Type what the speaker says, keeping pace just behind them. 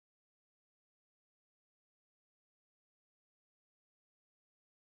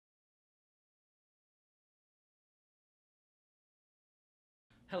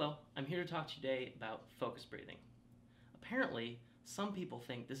Hello, I'm here to talk to you today about focus breathing. Apparently, some people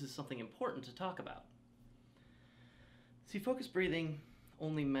think this is something important to talk about. See, focus breathing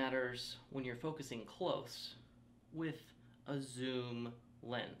only matters when you're focusing close with a zoom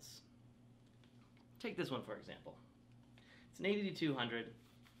lens. Take this one for example. It's an 80-200.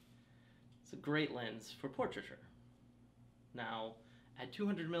 It's a great lens for portraiture. Now, at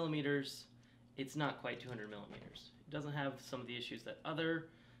 200 millimeters, it's not quite 200 millimeters. It doesn't have some of the issues that other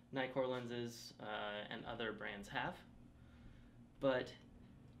Nikkor lenses and other brands have, but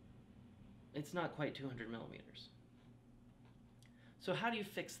it's not quite 200 millimeters. So how do you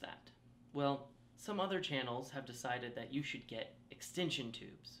fix that? Well, some other channels have decided that you should get extension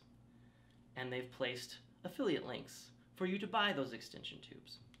tubes, and they've placed affiliate links for you to buy those extension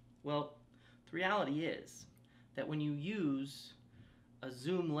tubes. Well, the reality is that when you use a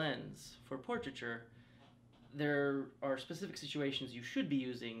zoom lens for portraiture, there are specific situations you should be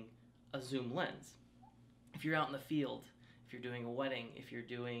using a zoom lens. If you're out in the field, if you're doing a wedding, if you're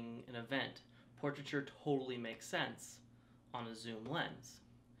doing an event, portraiture totally makes sense on a zoom lens.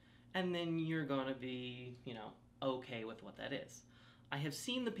 And then you're going to be, okay with what that is. I have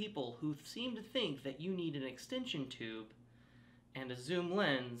seen the people who seem to think that you need an extension tube and a zoom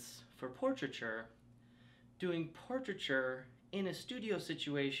lens for portraiture doing portraiture in a studio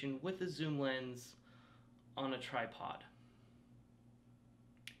situation with a zoom lens on a tripod.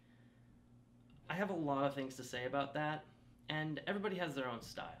 I have a lot of things to say about that, and everybody has their own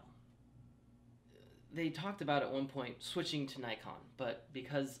style. They talked about at one point switching to Nikon, but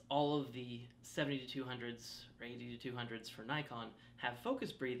because all of the 70-200s or 80-200s for Nikon have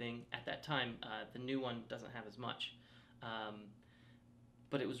focus breathing at that time, the new one doesn't have as much.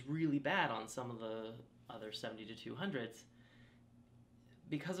 But it was really bad on some of the other 70-200s.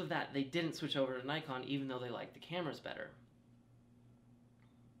 Because of that, they didn't switch over to Nikon even though they liked the cameras better.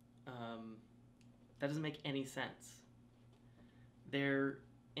 That doesn't make any sense. They're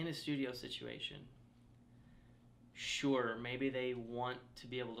in a studio situation. Sure, maybe they want to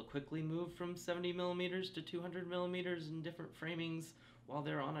be able to quickly move from 70 millimeters to 200 millimeters in different framings while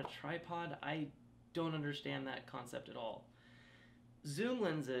they're on a tripod. I don't understand that concept at all. Zoom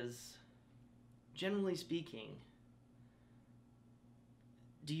lenses, generally speaking,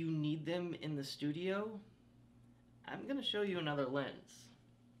 do you need them in the studio? I'm going to show you another lens.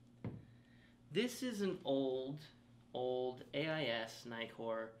 This is an old AIS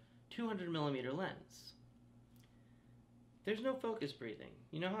Nikkor 200 millimeter lens. There's no focus breathing.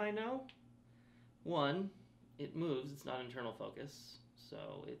 You know how I know? One, it moves, it's not internal focus,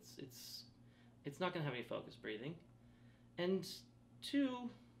 so it's not going to have any focus breathing. And two,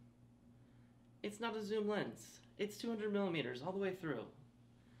 it's not a zoom lens. It's 200 millimeters all the way through.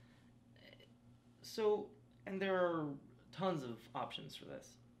 So, and there are tons of options for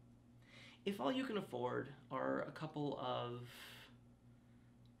this. If all you can afford are a couple of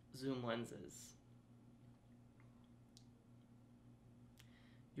zoom lenses,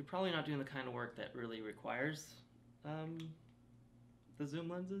 you're probably not doing the kind of work that really requires the zoom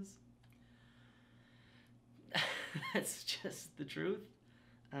lenses. That's just the truth.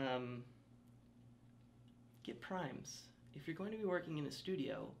 Get primes. If you're going to be working in a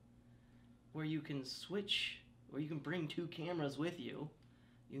studio where you can switch, where you can bring two cameras with you,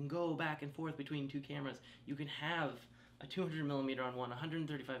 you can go back and forth between two cameras, you can have a 200 millimeter on one,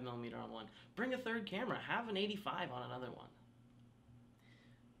 135 millimeter on one, bring a third camera, have an 85 on another one.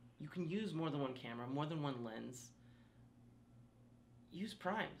 You can use more than one camera, more than one lens. Use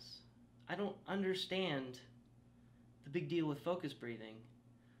primes. I don't understand the big deal with focus breathing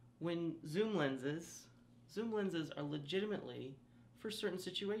when zoom lenses are legitimately for certain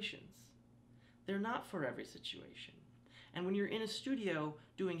situations. They're not for every situation. And when you're in a studio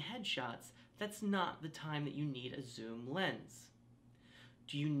doing headshots, that's not the time that you need a zoom lens.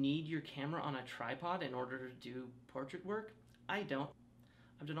 Do you need your camera on a tripod in order to do portrait work? I don't.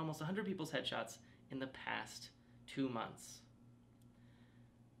 I've done almost 100 people's headshots in the past 2 months.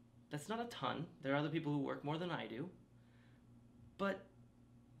 That's not a ton. There are other people who work more than I do. But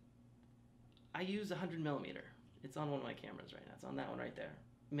I use 100 millimeter. It's on one of my cameras right now. It's on that one right there.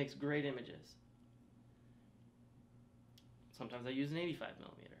 It makes great images. Sometimes I use an 85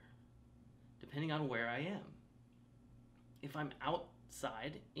 millimeter, depending on where I am. If I'm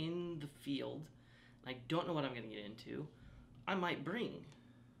outside in the field and I don't know what I'm going to get into, I might bring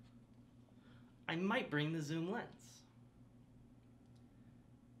the zoom lens.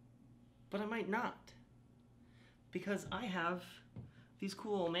 But I might not, because I have these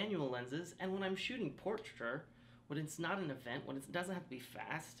cool manual lenses, and when I'm shooting portraiture, when it's not an event, when it doesn't have to be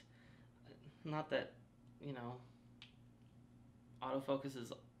fast, not that, autofocus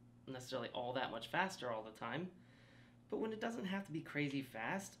is necessarily all that much faster all the time, but when it doesn't have to be crazy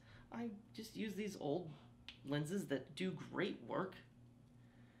fast, I just use these old lenses that do great work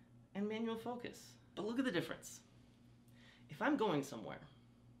and manual focus. But look at the difference. If I'm going somewhere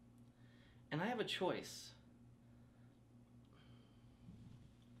and I have a choice,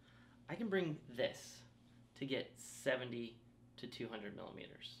 I can bring this to get 70 to 200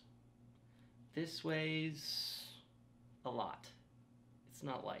 millimeters. This weighs a lot. It's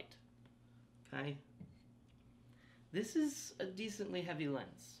not light, okay? This is a decently heavy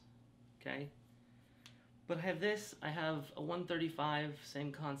lens, okay? But I have this, I have a 135,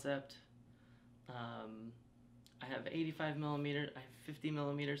 same concept. I have 85 millimeters, I have 50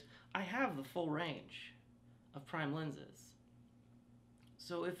 millimeters. I have the full range of prime lenses.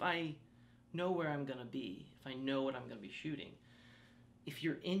 So if I know where I'm gonna be, if I know what I'm gonna be shooting, if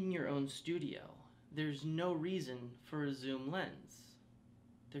you're in your own studio, there's no reason for a zoom lens.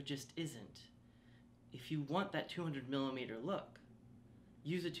 There just isn't. If you want that 200 millimeter look,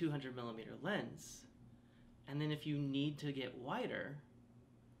 use a 200 millimeter lens. And then if you need to get wider,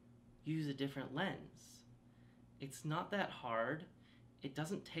 use a different lens. It's not that hard. It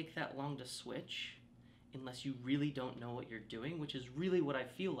doesn't take that long to switch unless you really don't know what you're doing, which is really what I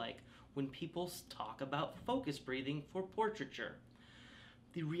feel like when people talk about focus breathing for portraiture.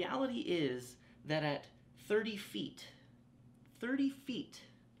 The reality is that at 30 feet,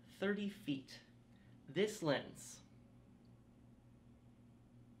 this lens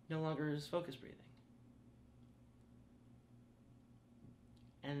no longer is focus breathing.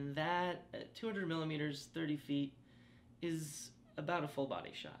 And that at 200 millimeters, 30 feet, is about a full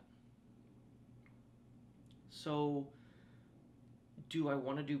body shot. So, do I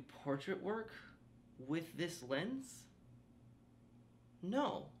want to do portrait work with this lens?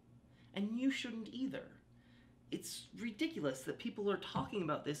 No. And you shouldn't either. It's ridiculous that people are talking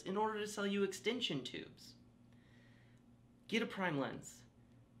about this in order to sell you extension tubes. Get a prime lens.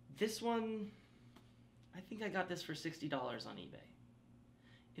 This one, I think I got this for $60 on eBay.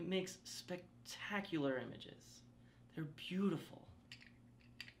 It makes spectacular images. They're beautiful.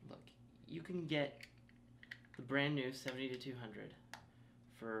 Look, you can get the brand new 70 to 200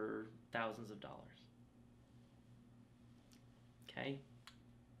 for thousands of dollars. Okay?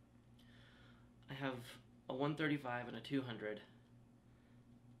 I have a 135 and a 200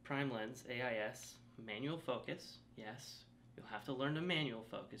 prime lens, AIS, manual focus. Yes, you'll have to learn to manual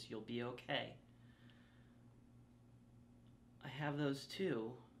focus. You'll be okay. I have those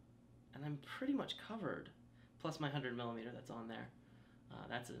two, and I'm pretty much covered, plus my 100 millimeter that's on there.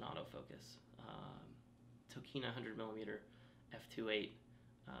 That's an autofocus. Tokina 100 millimeter f2.8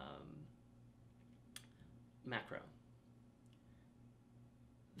 macro.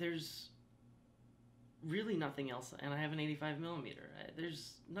 There's really nothing else, and I have an 85 millimeter.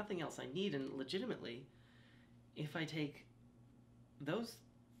 There's nothing else I need, and legitimately, if I take those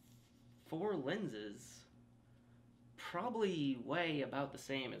 4 lenses, probably weigh about the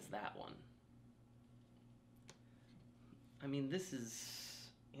same as that one. I mean, this is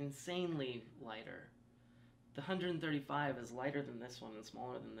insanely lighter. The 135 is lighter than this one and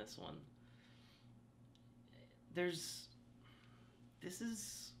smaller than this one. This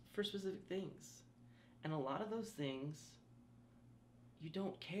is for specific things. And a lot of those things, you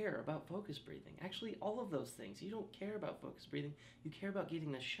don't care about focus breathing. Actually, all of those things, you don't care about focus breathing. You care about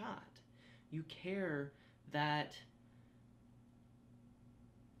getting the shot. You care that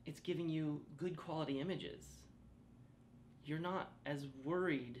it's giving you good quality images. You're not as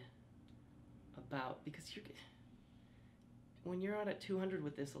worried about, because when you're out at 200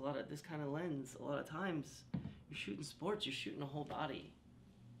 with this kind of lens, a lot of times you're shooting sports, you're shooting a whole body.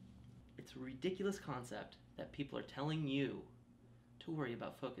 It's a ridiculous concept that people are telling you to worry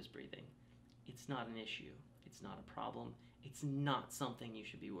about focus breathing. It's not an issue. It's not a problem. It's not something you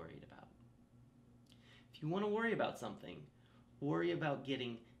should be worried about. If you want to worry about something, worry about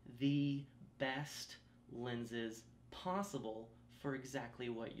getting the best lenses possible for exactly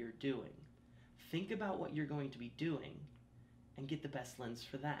what you're doing. Think about what you're going to be doing and get the best lens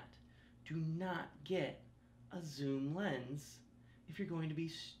for that. Do not get a zoom lens if you're going to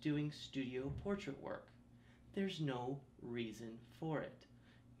be doing studio portrait work. There's no reason for it.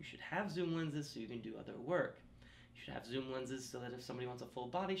 You should have zoom lenses so you can do other work. You should have zoom lenses so that if somebody wants a full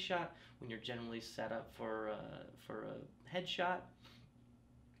body shot, when you're generally set up for a headshot,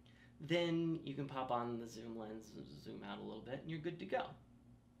 then you can pop on the zoom lens and zoom out a little bit and you're good to go.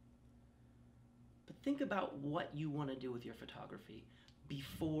 But think about what you want to do with your photography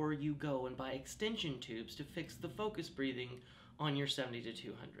before you go and buy extension tubes to fix the focus breathing on your 70 to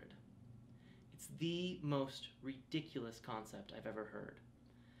 200. It's the most ridiculous concept I've ever heard.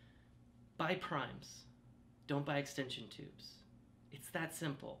 Buy primes. Don't buy extension tubes. It's that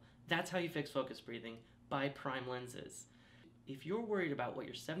simple. That's how you fix focus breathing. Buy prime lenses. If you're worried about what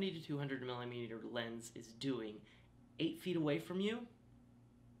your 70 to 200 millimeter lens is doing 8 feet away from you,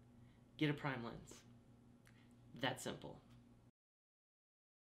 get a prime lens. That simple.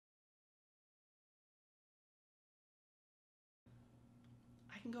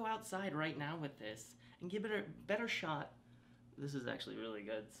 I can go outside right now with this and give it a better shot. This is actually really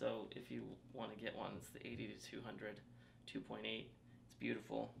good, so if you want to get one, it's the 80 to 200 2.8. It's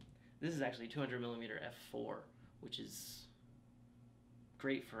beautiful. This is actually 200 millimeter f4, which is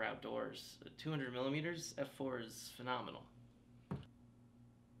great for outdoors. 200 millimeters f4 is phenomenal.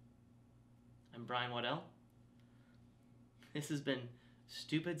 I'm Brian Waddell. This has been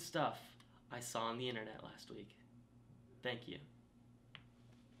stupid stuff I saw on the internet last week. Thank you.